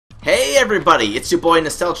Hey everybody, it's your boy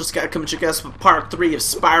Nostalgia Scott coming to you guys with part 3 of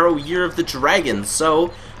Spyro Year of the Dragon.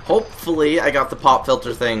 So, hopefully I got the pop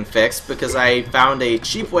filter thing fixed because I found a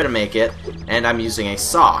cheap way to make it, and I'm using a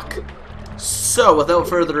sock. So, without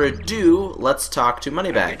further ado, let's talk to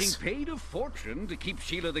Moneybags. Getting paid a fortune to keep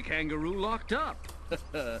Sheila the Kangaroo locked up.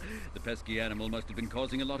 The pesky animal must have been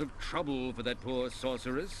causing a lot of trouble for that poor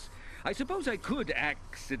sorceress. I suppose I could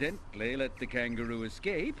accidentally let the kangaroo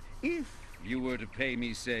escape if you were to pay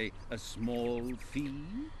me, say, a small fee?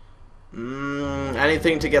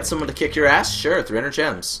 Anything to get someone to kick your ass? Sure, 300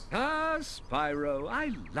 gems. Ah, Spyro,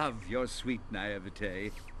 I love your sweet naivete.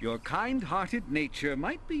 Your kind-hearted nature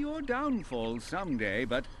might be your downfall someday,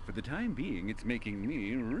 but for the time being, it's making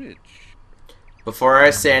me rich. Before I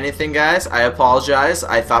say anything, guys, I apologize.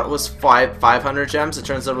 I thought it was 500 gems. It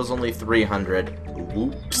turns out it was only 300.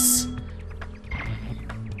 Whoops.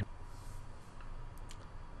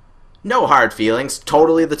 No hard feelings.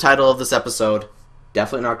 Totally the title of this episode.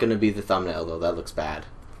 Definitely not going to be the thumbnail, though. That looks bad.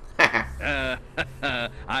 I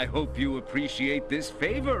hope you appreciate this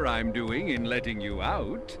favor I'm doing in letting you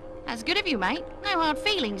out. That's good of you, mate. No hard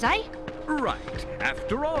feelings, eh? Right.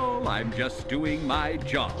 After all, I'm just doing my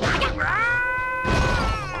job.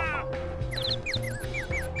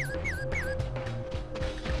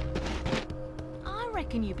 I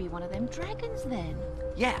reckon you'd be one of them dragons, then.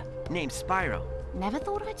 Yeah, named Spyro. Never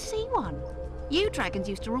thought I'd see one. You dragons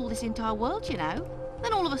used to rule this entire world, you know.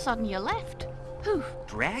 Then all of a sudden you left. Poof.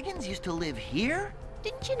 Dragons used to live here?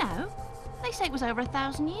 Didn't you know? They say it was over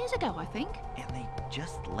 1,000 years ago, I think. And they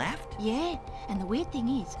just left? Yeah, and the weird thing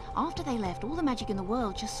is, after they left, all the magic in the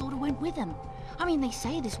world just sort of went with them. I mean, they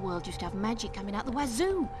say this world used to have magic coming out the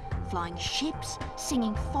wazoo. Flying ships,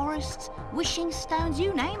 singing forests, wishing stones,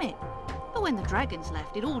 you name it. But when the dragons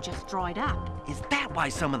left, it all just dried up. Is that why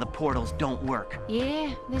some of the portals don't work?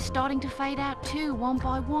 Yeah, they're starting to fade out too, one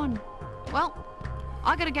by one. Well,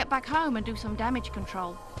 I gotta get back home and do some damage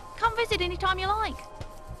control. Come visit anytime you like.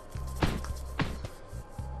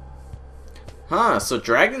 Huh, so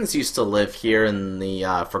dragons used to live here in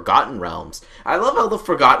the Forgotten Realms. I love how the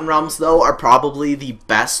Forgotten Realms, though, are probably the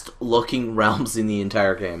best looking realms in the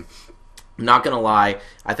entire game. I'm not gonna lie,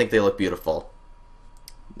 I think they look beautiful.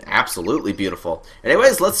 Absolutely beautiful.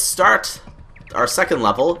 Anyways, let's start our second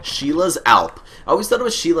level, Sheila's Alp. I always thought it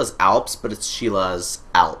was Sheila's Alps, but it's Sheila's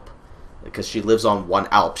Alp. Because she lives on one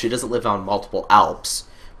Alp. She doesn't live on multiple Alps.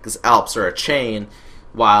 Because Alps are a chain,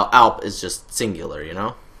 while Alp is just singular, you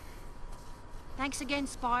know? Thanks again,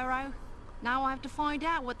 Spyro. Now I have to find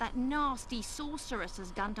out what that nasty sorceress has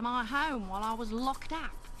done to my home while I was locked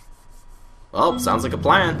up. Well, sounds like a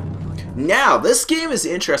plan. Now, this game is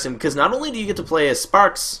interesting because not only do you get to play as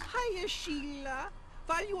Sparks. Hiya, Sheila.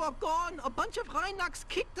 While you are gone, a bunch of Rhinox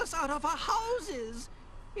kicked us out of our houses.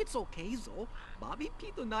 It's okay, though. Bobby,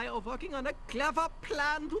 Pete, and I are working on a clever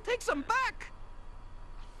plan to take them back.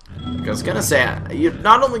 I was gonna say, you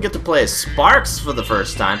not only get to play as Sparks for the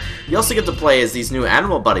first time, you also get to play as these new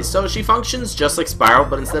animal buddies. So she functions just like Spyro,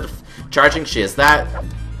 but instead of charging, she has that.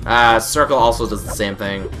 Circle also does the same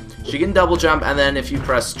thing. She can double jump, and then if you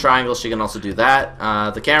press triangle, she can also do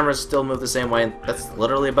that. The cameras still move the same way, and that's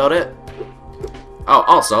literally about it. Oh,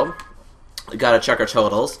 also, we gotta check our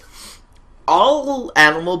totals. All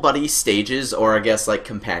animal buddy stages, or I guess like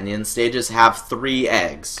companion stages, have 3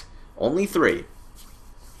 eggs. Only 3.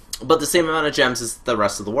 But the same amount of gems as the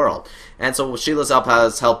rest of the world. And so Sheila's Alp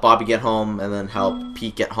has helped Bobby get home, and then help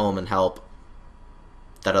Pete get home, and help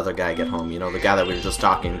that other guy get home. You know, the guy that we were just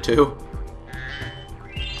talking to.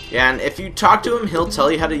 Yeah, and if you talk to him, he'll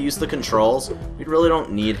tell you how to use the controls. We really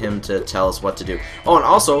don't need him to tell us what to do. Oh, and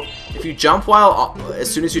also, if you jump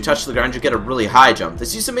as soon as you touch the ground, you get a really high jump.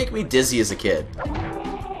 This used to make me dizzy as a kid.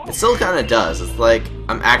 It still kind of does. It's like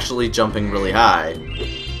I'm actually jumping really high.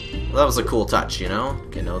 Well, that was a cool touch, you know?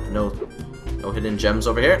 Okay, no hidden gems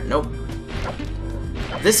over here. Nope.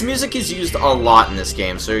 This music is used a lot in this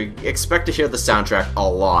game, so you expect to hear the soundtrack a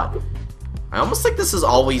lot. I almost think this is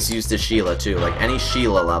always used as Sheila, too, like any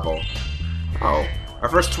Sheila level. Oh, our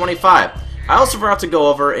first 25. I also forgot to go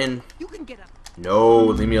over in... You can get up. No,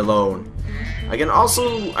 leave me alone. Again,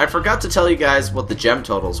 also, I forgot to tell you guys what the gem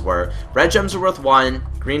totals were. Red gems are worth 1,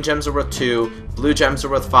 green gems are worth 2, blue gems are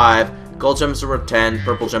worth 5, gold gems are worth 10,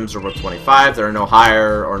 purple gems are worth 25. There are no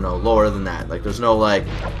higher or no lower than that. Like, there's no, like,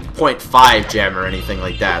 0.5 gem or anything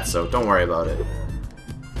like that, so don't worry about it.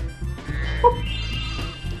 Whoop.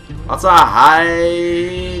 Lots of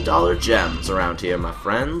high dollar gems around here, my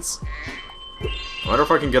friends. I wonder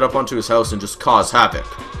if I can get up onto his house and just cause havoc.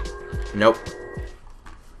 Nope.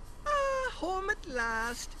 Home at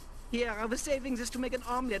last. Here, I was saving this to make an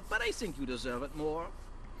omelet, but I think you deserve it more.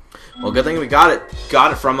 Well, good thing we got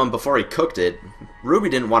it from him before he cooked it. Ruby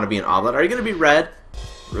didn't want to be an omelet. Are you gonna be red?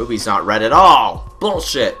 Ruby's not red at all.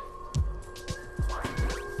 Bullshit.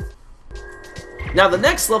 Now, the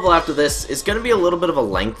next level after this is going to be a little bit of a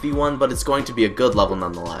lengthy one, but it's going to be a good level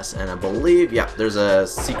nonetheless. And I believe, yeah, there's a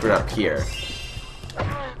secret up here.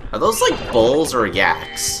 Are those like bulls or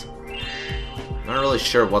yaks? I'm not really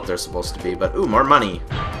sure what they're supposed to be, but ooh, more money.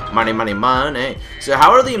 Money, money, money. So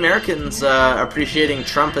how are the Americans appreciating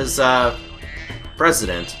Trump as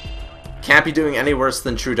president? Can't be doing any worse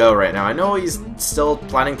than Trudeau right now. I know he's still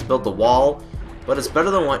planning to build the wall, but it's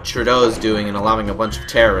better than what Trudeau is doing and allowing a bunch of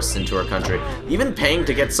terrorists into our country. Even paying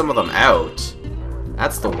to get some of them out.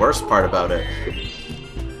 That's the worst part about it.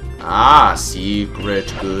 Ah,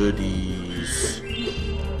 secret goodies.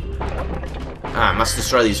 Ah, I must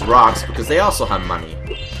destroy these rocks because they also have money.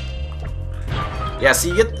 Yeah, so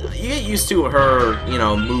you get used to her, you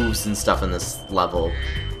know, moves and stuff in this level.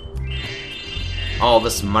 All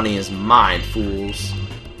this money is mine, fools.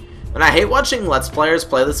 And I hate watching Let's Players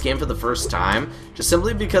play this game for the first time, just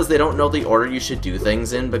simply because they don't know the order you should do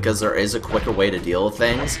things in, because there is a quicker way to deal with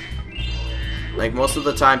things. Like, most of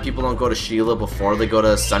the time, people don't go to Sheila before they go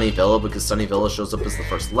to Sunny Villa, because Sunny Villa shows up as the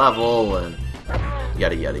first level, and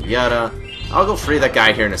yada yada yada. I'll go free that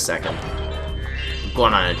guy here in a second. I'm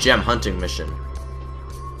going on a gem hunting mission.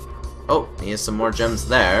 Oh, he has some more gems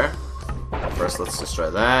there. First, let's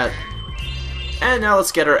destroy that. And now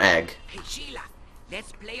let's get our egg. Hey, Sheila,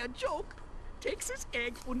 let's play a joke. Take this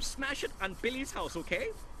egg and smash it on Billy's house, okay?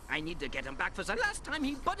 I need to get him back for the last time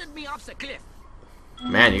he butted me off the cliff.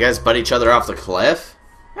 Man, you guys butt each other off the cliff?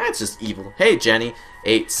 That's just evil. Hey, Jenny.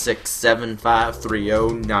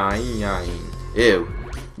 8675309. Ew.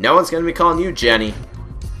 No one's gonna be calling you Jenny.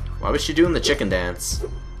 Why was she doing the chicken dance?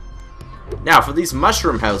 Now, for these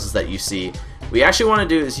mushroom houses that you see, what you actually want to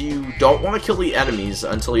do is you don't want to kill the enemies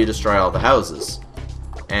until you destroy all the houses.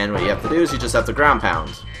 And what you have to do is you just have to ground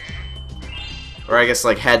pound. Or I guess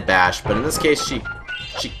like head bash, but in this case she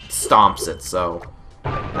stomps it, so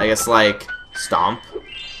I guess like stomp.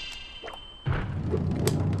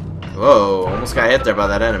 Whoa, almost got hit there by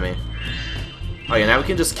that enemy. Oh yeah, now we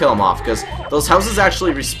can just kill them off, because those houses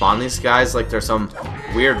actually respawn these guys like they're some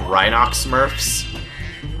weird Rhinox Smurfs.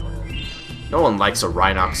 No one likes a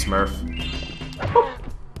Rhinox Smurf.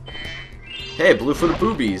 Hey, blue-footed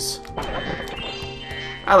boobies.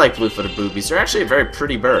 I like blue-footed boobies. They're actually a very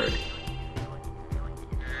pretty bird.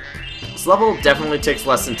 This level definitely takes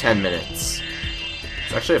less than 10 minutes.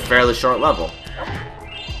 It's actually a fairly short level.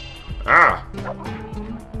 Ah!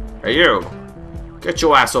 Hey you! Get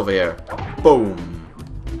your ass over here. Boom!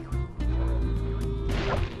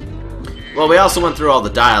 Well, we also went through all the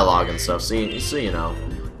dialogue and stuff, so you know.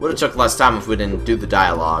 Would have took less time if we didn't do the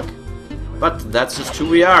dialogue. But that's just who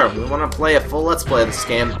we are. We want to play a full Let's Play of this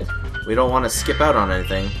game. We don't want to skip out on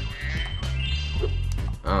anything.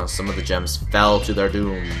 Oh, some of the gems fell to their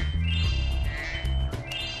doom.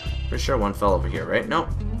 Pretty sure one fell over here, right? Nope.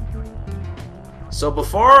 So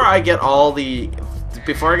before I get the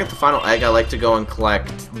final egg, I like to go and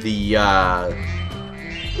collect the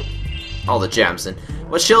all the gems. And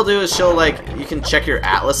what she'll do is she'll you can check your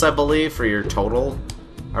atlas, I believe, for your total.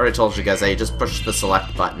 I already told you guys that. You just push the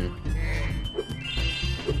select button.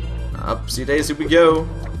 Upsy daisy we go.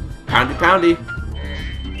 Poundy poundy.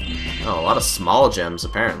 Oh, a lot of small gems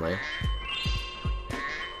apparently.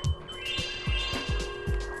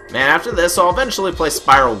 Man, after this, I'll eventually play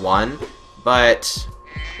Spyro 1, but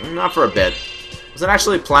not for a bit. I wasn't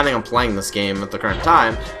actually planning on playing this game at the current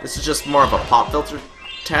time. This is just more of a pop filter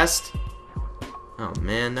test. Oh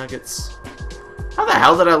man, nuggets. How the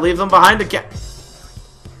hell did I leave them behind again?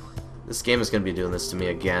 This game is going to be doing this to me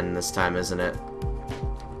again this time, isn't it?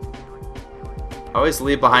 Always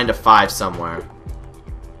leave behind a 5 somewhere.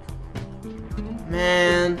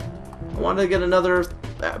 Man, I wanted to get another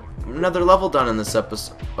level done in this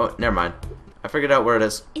episode. Oh, never mind. I figured out where it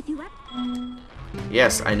is. If you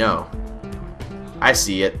Yes, I know. I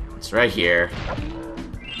see it. It's right here.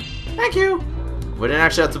 Thank you. We didn't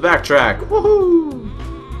actually have to backtrack.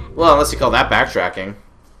 Woohoo! Well, unless you call that backtracking.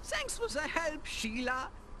 Thanks for the help, Sheila.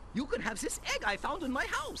 You can have this egg I found in my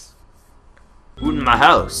house. In my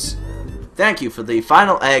house. Thank you for the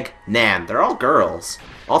final egg, Nan. They're all girls.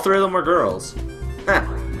 All 3 of them were girls. Heh.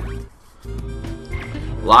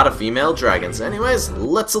 A lot of female dragons. Anyways,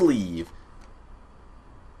 let's leave.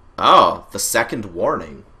 Oh, the second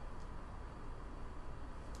warning.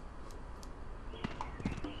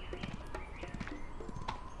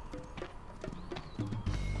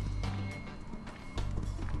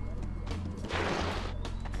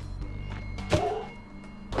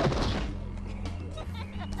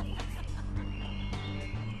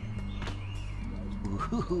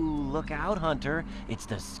 Ooh, look out, Hunter. It's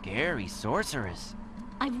the scary sorceress.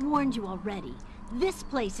 I've warned you already. This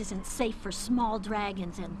place isn't safe for small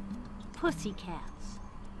dragons and pussycats.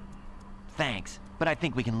 Thanks, but I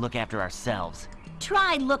think we can look after ourselves.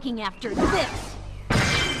 Try looking after this!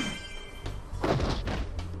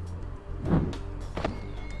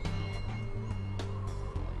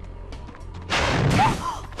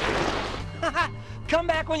 Come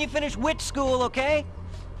back when you finish witch school, okay?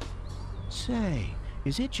 Say,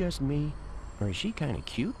 is it just me? Or is she kind of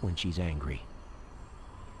cute when she's angry?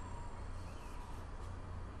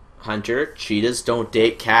 Hunter, cheetahs don't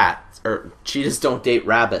date cats. Or, cheetahs don't date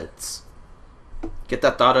rabbits. Get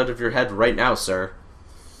that thought out of your head right now, sir.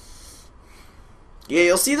 Yeah,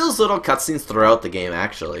 you'll see those little cutscenes throughout the game,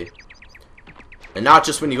 actually. And not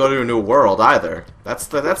just when you go to a new world, either. That's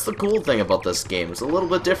the cool thing about this game. It's a little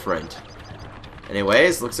bit different.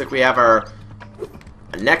 Anyways, looks like we have our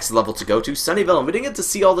next level to go to, Sunnyvale, and we didn't get to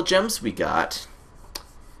see all the gems we got.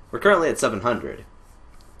 We're currently at 700.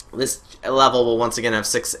 This level will once again have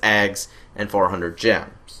 6 eggs and 400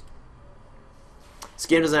 gems. This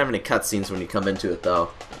game doesn't have any cutscenes when you come into it, though.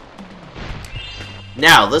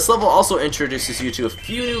 Now, this level also introduces you to a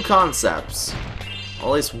few new concepts. At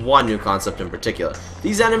least one new concept in particular.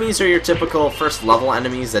 These enemies are your typical first level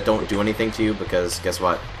enemies that don't do anything to you because, guess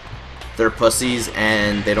what? They're pussies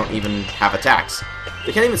and they don't even have attacks.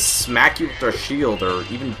 They can't even smack you with their shield, or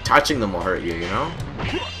even touching them will hurt you, you know?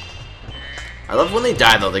 I love when they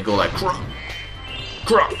die, though. They go like, crunk,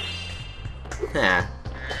 crunk. Heh.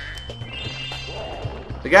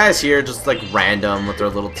 The guys here just like random with their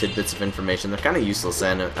little tidbits of information. They're kind of useless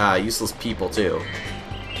and useless people too.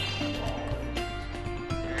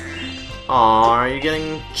 Aw, are you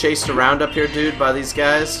getting chased around up here, dude, by these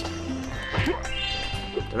guys?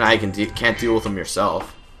 Now you can't deal with them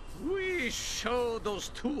yourself. We showed those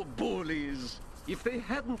two bullies. If they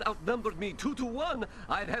hadn't outnumbered me 2-to-1,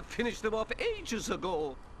 I'd have finished them off ages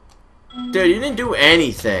ago. Dude, you didn't do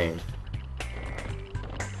anything.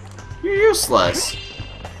 You're useless.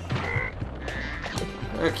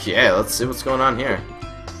 Okay, let's see what's going on here.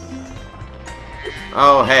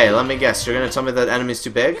 Oh, hey, let me guess. You're gonna tell me that enemy's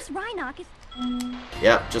too big? This Rhinoc is...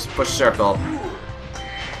 Yep, just push circle.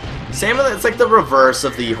 Same with it, it's like the reverse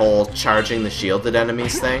of the whole charging the shielded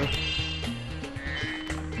enemies thing.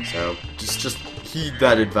 So, just heed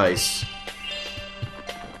that advice.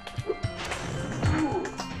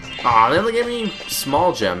 Aw, they only gave me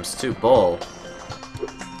small gems too, bull.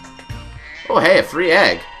 Oh hey, a free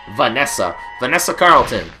egg. Vanessa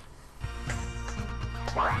Carlton.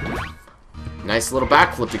 Nice little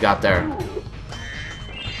backflip you got there.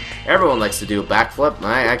 Everyone likes to do a backflip.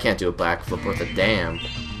 I can't do a backflip worth a damn.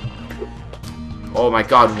 Oh my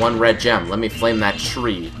god, one red gem. Let me flame that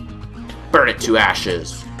tree. Burn it to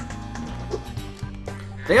ashes.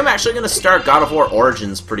 I think I'm actually going to start God of War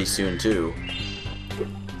Origins pretty soon, too.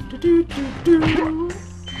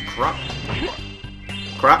 Crop.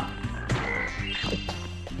 Crop.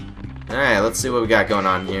 Alright, let's see what we got going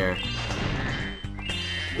on here.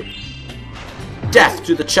 Death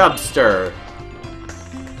to the Chubster!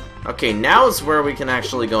 Okay, now is where we can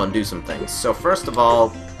actually go and do some things. So first of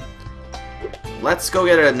all, let's go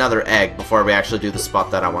get another egg before we actually do the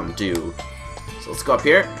spot that I want to do. So let's go up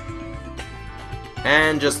here.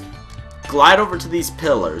 And just glide over to these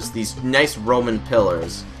pillars. These nice Roman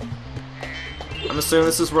pillars. I'm assuming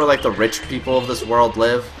this is where like the rich people of this world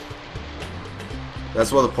live.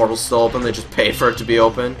 That's why the portal's still open. They just pay for it to be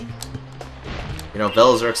open. You know,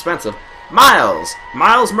 villas are expensive. Miles!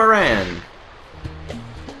 Miles Moran!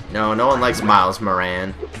 No, no one likes Miles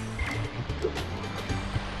Moran.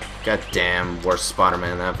 Goddamn, worst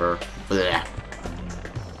Spider-Man ever. Blech.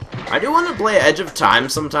 I do want to play Edge of Time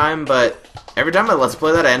sometime, but every time I let's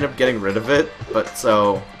play that, I end up getting rid of it. But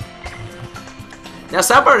so... Now,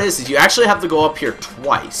 sad part is you actually have to go up here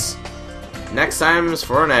twice. Next time is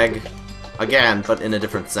for an egg. Again, but in a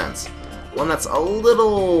different sense. One that's a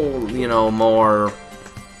little, you know, more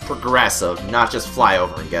progressive, not just fly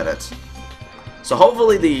over and get it. So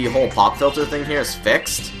hopefully the whole pop filter thing here is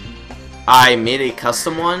fixed. I made a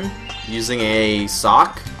custom one using a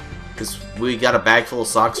sock, because we got a bag full of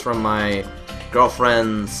socks from my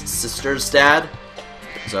girlfriend's sister's dad.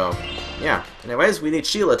 So, yeah. Anyways, we need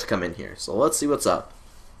Sheila to come in here, so let's see what's up.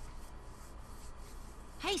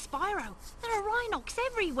 Hey, Spyro, there are rhinocs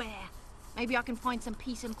everywhere. Maybe I can find some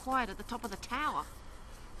peace and quiet at the top of the tower.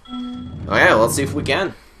 Oh yeah, let's see if we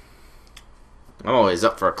can. I'm always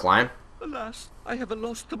up for a climb. Alas, I have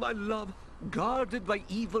lost my love, guarded by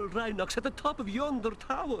evil Rhinox at the top of yonder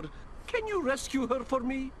tower. Can you rescue her for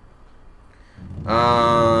me?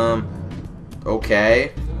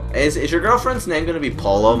 Okay. Is your girlfriend's name gonna be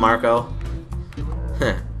Polo, Marco?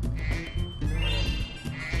 Huh.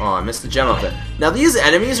 Oh, I missed the gem up there. Now these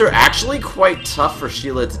enemies are actually quite tough for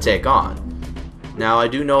Sheila to take on. Now I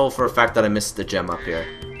do know for a fact that I missed the gem up here.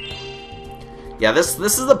 Yeah, this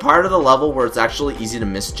is the part of the level where it's actually easy to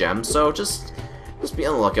miss gems, so just be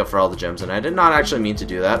on the lookout for all the gems. And I did not actually mean to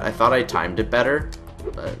do that. I thought I timed it better,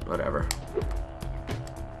 but whatever.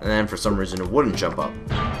 And then for some reason it wouldn't jump up.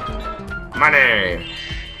 Money!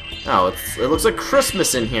 Oh, it looks like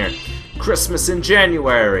Christmas in here. Christmas in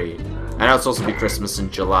January. I know it's supposed to be Christmas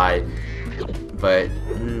in July, but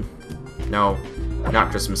no,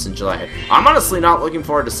 not Christmas in July. I'm honestly not looking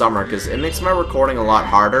forward to summer because it makes my recording a lot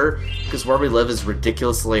harder because where we live is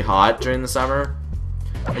ridiculously hot during the summer.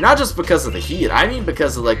 And not just because of the heat, I mean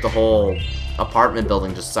because of like the whole apartment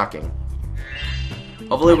building just sucking.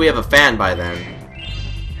 Hopefully we have a fan by then.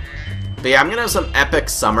 But yeah, I'm gonna have some epic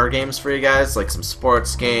summer games for you guys, like some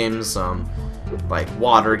sports games, some like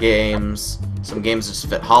water games, some games that just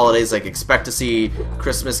fit holidays. Like expect to see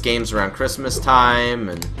Christmas games around Christmas time,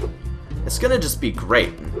 and it's gonna just be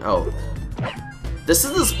great. Oh, this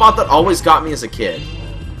is the spot that always got me as a kid.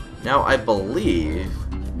 Now I believe,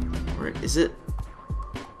 where is it?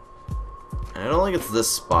 I don't think it's this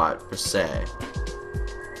spot per se.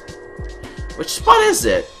 Which spot is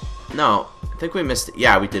it? No, I think we missed it.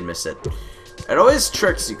 Yeah, we did miss it. It always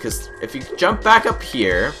tricks you because if you jump back up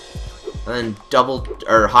here and then double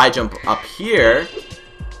or high jump up here,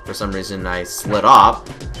 for some reason I slid off,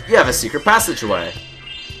 you have a secret passageway.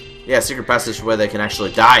 Yeah, secret passageway they can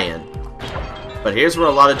actually die in. But here's where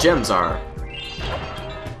a lot of gems are.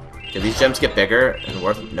 Can these gems get bigger and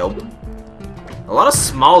worth? Nope. A lot of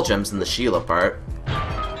small gems in the Sheila part.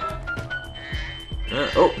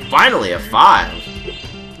 Oh, finally a 5.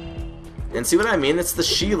 And see what I mean? It's the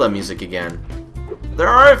Sheila music again. There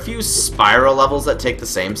are a few Spyro levels that take the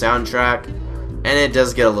same soundtrack, and it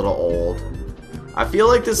does get a little old. I feel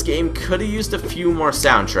like this game could have used a few more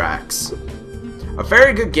soundtracks. A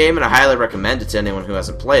very good game, and I highly recommend it to anyone who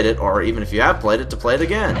hasn't played it, or even if you have played it, to play it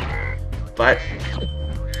again. But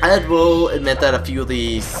I will admit that a few of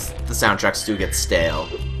the soundtracks do get stale.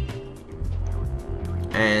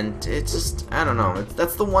 And it's just, I don't know,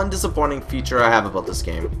 that's the one disappointing feature I have about this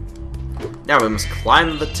game. Now we must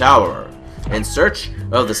climb the tower in search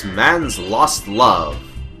of this man's lost love.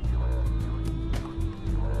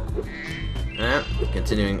 And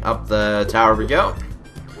continuing up the tower we go.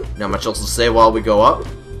 Not much else to say while we go up.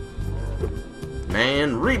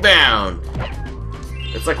 Man, rebound!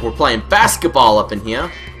 It's like we're playing basketball up in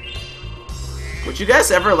here. Would you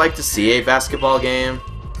guys ever like to see a basketball game?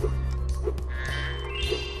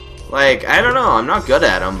 Like, I don't know, I'm not good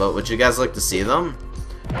at them, but would you guys like to see them?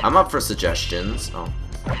 I'm up for suggestions. Oh.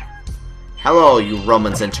 Hello, you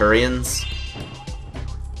Roman Centurions.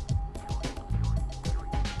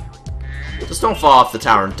 Just don't fall off the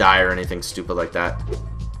tower and die or anything stupid like that.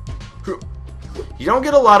 You don't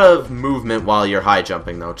get a lot of movement while you're high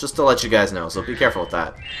jumping, though, just to let you guys know, so be careful with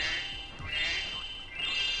that.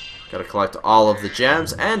 Gotta collect all of the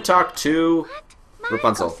gems and talk to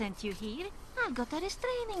Rapunzel. Sent you here. I've got a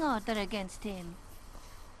restraining order against him.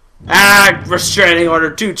 Ah, restraining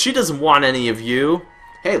order, dude. She doesn't want any of you.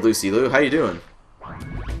 Hey, Lucy Lou, how you doing?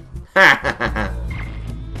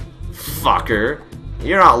 Fucker,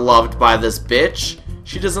 you're not loved by this bitch.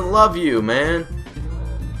 She doesn't love you, man.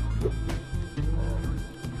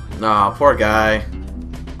 Aw, poor guy.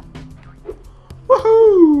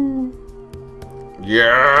 Woohoo!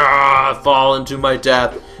 Yeah, fall into my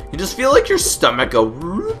death. You just feel like your stomach go.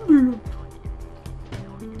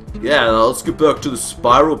 Yeah, now let's get back to the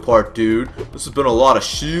Spyro part, dude. This has been a lot of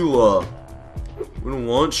Sheila. We don't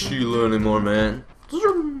want Sheila anymore, man.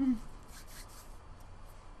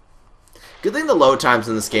 Good thing the load times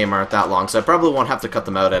in this game aren't that long, so I probably won't have to cut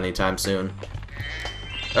them out anytime soon.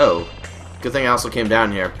 Oh. Good thing I also came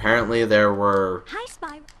down here. Apparently there were... Hi,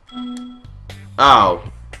 Spyro. Oh.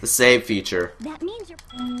 The save feature. That means you're...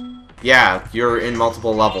 Yeah, you're in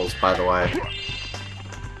multiple levels, by the way.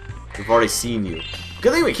 We've already seen you.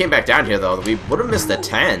 Good thing we came back down here, though. We would have missed a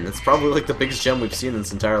 10. That's probably like the biggest gem we've seen in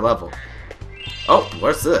this entire level. Oh,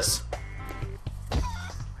 where's this?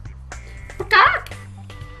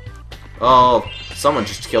 Oh, someone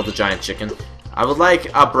just killed the giant chicken. I would like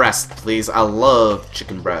a breast, please. I love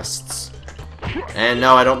chicken breasts. And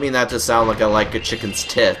no, I don't mean that to sound like I like a chicken's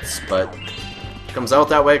tits, but it comes out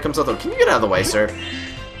that way, it comes out that way. Can you get out of the way, sir?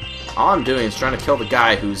 All I'm doing is trying to kill the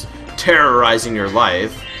guy who's terrorizing your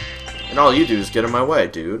life. And all you do is get in my way,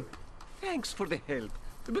 dude. Thanks for the help,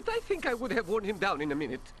 but I think I would have worn him down in a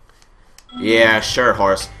minute. Yeah, sure,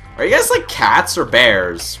 horse. Are you guys like cats or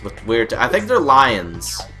bears? With weird... I think they're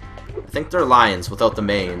lions. think they're lions without the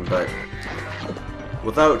mane, but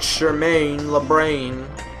without Charmaine LeBrain.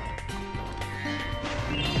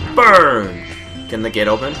 Burn! Can the gate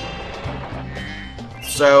open?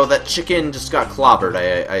 So that chicken just got clobbered,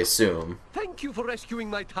 I assume. Thank you for rescuing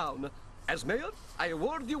my town. As mayor, I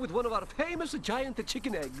award you with one of our famous giant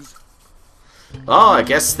chicken eggs. Oh, I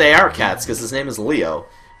guess they are cats, because his name is Leo.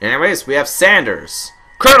 Anyways, we have Sanders.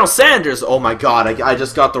 Colonel Sanders! Oh my god, I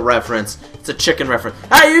just got the reference. It's a chicken reference.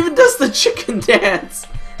 Ah, he even does the chicken dance!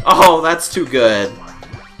 Oh, that's too good.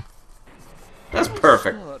 That's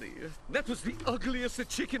perfect. Sorry. That was the ugliest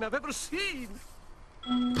chicken I've ever seen.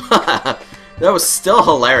 That was still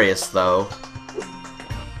hilarious, though.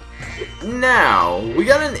 Now, we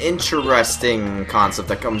got an interesting concept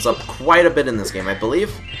that comes up quite a bit in this game. I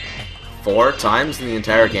believe 4 times in the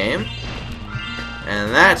entire game.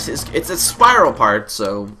 And that is, it's a Spyro part,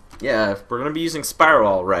 so yeah, we're gonna be using Spyro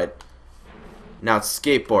alright. Now it's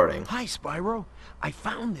skateboarding. Hi, Spyro. I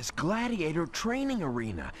found this gladiator training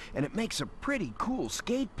arena, and it makes a pretty cool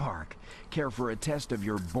skate park. Care for a test of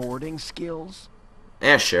your boarding skills?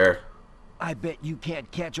 Yeah, sure. I bet you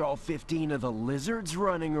can't catch all 15 of the lizards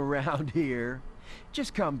running around here.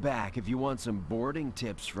 Just come back if you want some boarding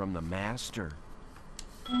tips from the master.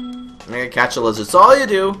 I'm gonna catch a lizard, so all you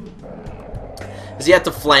do is you have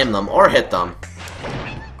to flame them, or hit them.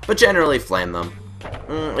 But generally flame them.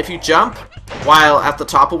 If you jump while at the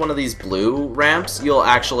top of one of these blue ramps, you'll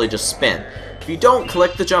actually just spin. If you don't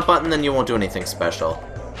click the jump button, then you won't do anything special.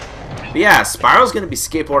 But yeah, Spyro's gonna be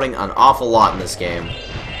skateboarding an awful lot in this game.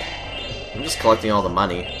 I'm just collecting all the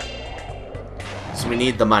money. So we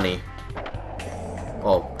need the money.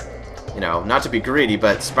 Well, you know, not to be greedy,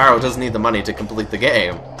 but Spyro does need the money to complete the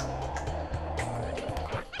game.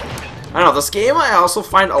 I don't know, this game I also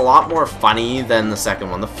find a lot more funny than the second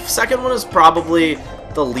one. The second one is probably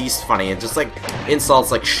the least funny. It just, like,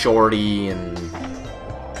 insults like Shorty and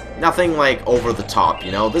nothing, like, over the top,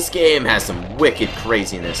 you know? This game has some wicked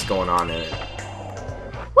craziness going on in it.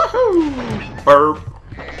 Woohoo! Burp.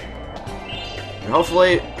 And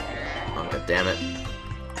hopefully... Oh, god damn it.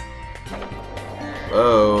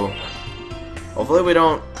 Whoa. Hopefully we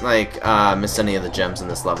don't, like, miss any of the gems in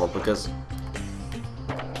this level, because...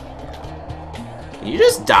 Can you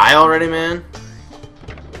just die already, man?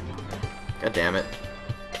 God damn it.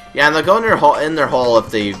 Yeah, and they'll go in their hole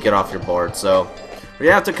if they get off your board, so... We're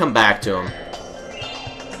gonna have to come back to them.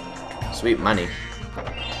 Sweet money.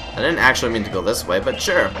 I didn't actually mean to go this way, but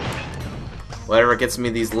sure. Whatever gets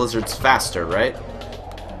me these lizards faster, right?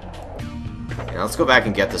 Yeah, let's go back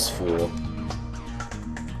and get this fool.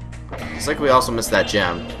 Looks like we also missed that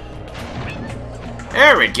gem.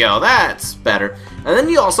 There we go, that's better. And then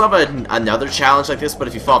you also have another challenge like this, but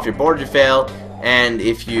if you fall off your board, you fail. And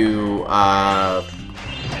if you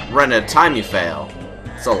run out of time, you fail.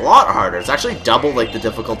 It's a lot harder. It's actually double like the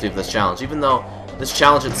difficulty of this challenge, even though this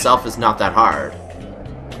challenge itself is not that hard.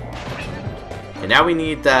 Okay, now we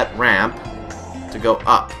need that ramp to go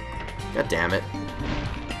up. God damn it.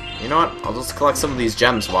 You know what? I'll just collect some of these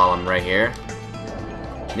gems while I'm right here.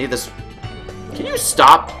 Need this. Can you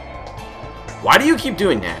stop? Why do you keep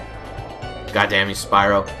doing that? God damn you,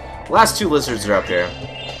 Spyro. The last 2 lizards are up here.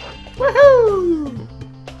 Woohoo!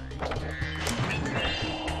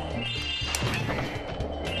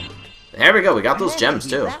 There we go, we got those gems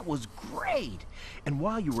too. That was great. And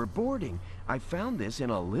while you were boarding, I found this in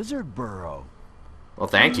a lizard burrow. Well,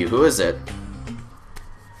 thank you. Who is it?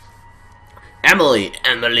 Emily.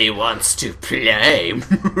 Emily wants to play.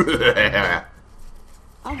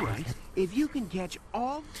 Alright, if you can catch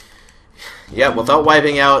all... Yeah, without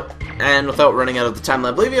wiping out and without running out of the time.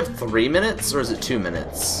 I believe you have 3 minutes, or is it 2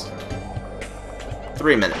 minutes?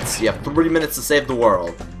 3 minutes. You have 3 minutes to save the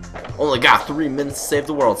world. Only got 3 minutes to save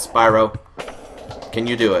the world, Spyro. Can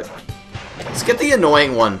you do it? Let's get the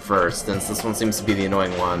annoying one first, since this one seems to be the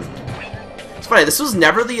annoying one. It's funny, this was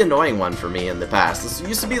never the annoying one for me in the past. This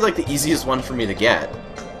used to be like the easiest one for me to get.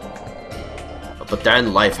 But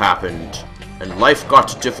then life happened, and life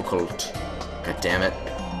got difficult. God damn it.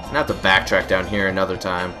 I'm gonna have to backtrack down here another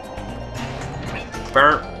time.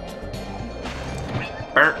 Burnt.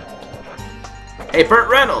 Burnt. Hey, Burt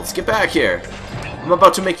Reynolds, get back here. I'm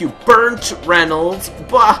about to make you Burnt Reynolds.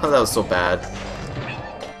 Bah, that was so bad.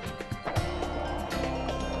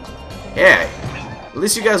 Yeah. At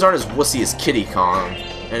least you guys aren't as wussy as Kiddy Kong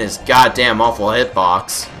and his goddamn awful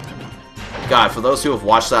hitbox. God, for those who have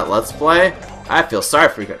watched that Let's Play, I feel sorry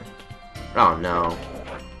for you. Oh no.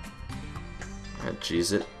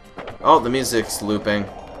 Jeez it. Oh, the music's looping.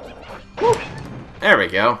 Woo. There we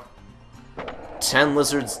go. 10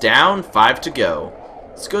 lizards down, 5 to go.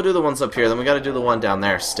 Let's go do the ones up here, then we gotta do the one down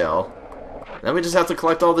there still. Then we just have to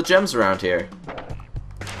collect all the gems around here.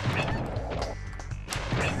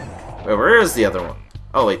 Wait, where is the other one?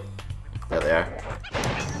 Oh, wait. There they are.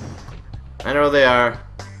 I know they are.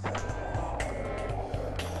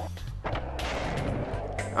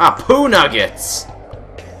 Ah, poo nuggets!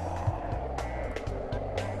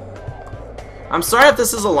 I'm sorry if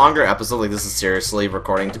this is a longer episode, like this is seriously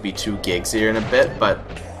recording to be 2 gigs here in a bit, but...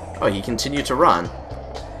 Oh, he continued to run.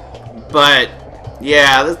 But,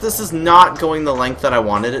 yeah, this is not going the length that I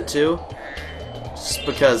wanted it to. Just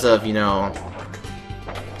because of, you know,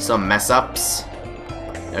 some mess-ups.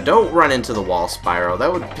 Now, don't run into the wall, Spyro.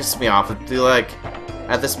 That would piss me off. It'd be like,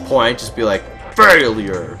 at this point, just be like,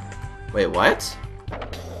 failure! Wait, what?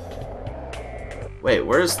 Wait,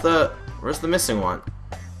 where's the missing one?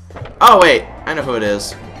 Oh, wait, I know who it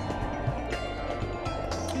is.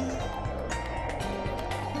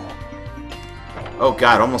 Oh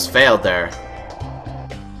god, almost failed there.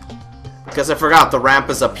 Because I forgot the ramp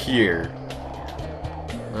is up here.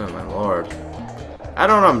 Oh my lord. I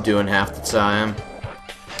don't know what I'm doing half the time.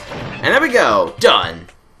 And there we go, done.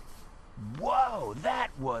 Whoa, that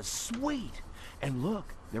was sweet. And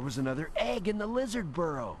look, there was another egg in the lizard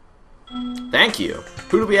burrow. Thank you.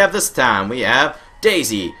 Who do we have this time? We have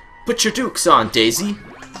Daisy. Put your dukes on, Daisy.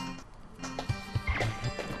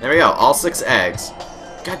 There we go, all 6 eggs.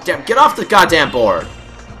 Goddamn, get off the goddamn board!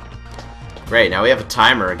 Great, now we have a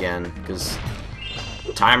timer again, because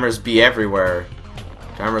timers be everywhere.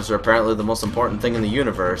 Timers are apparently the most important thing in the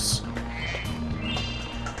universe.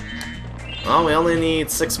 Well, we only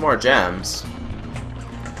need 6 more gems.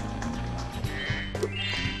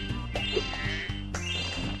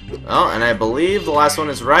 Oh, and I believe the last one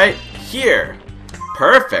is right here.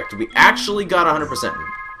 Perfect. We actually got 100%.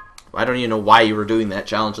 I don't even know why you were doing that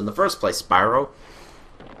challenge in the first place, Spyro.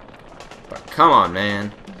 But come on,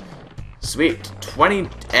 man. Sweet. 20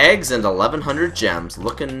 eggs and 1,100 gems.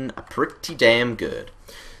 Looking pretty damn good.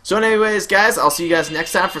 So anyways, guys, I'll see you guys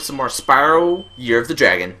next time for some more Spyro Year of the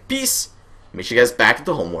Dragon. Peace. Meet you guys back at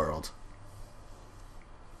the home world.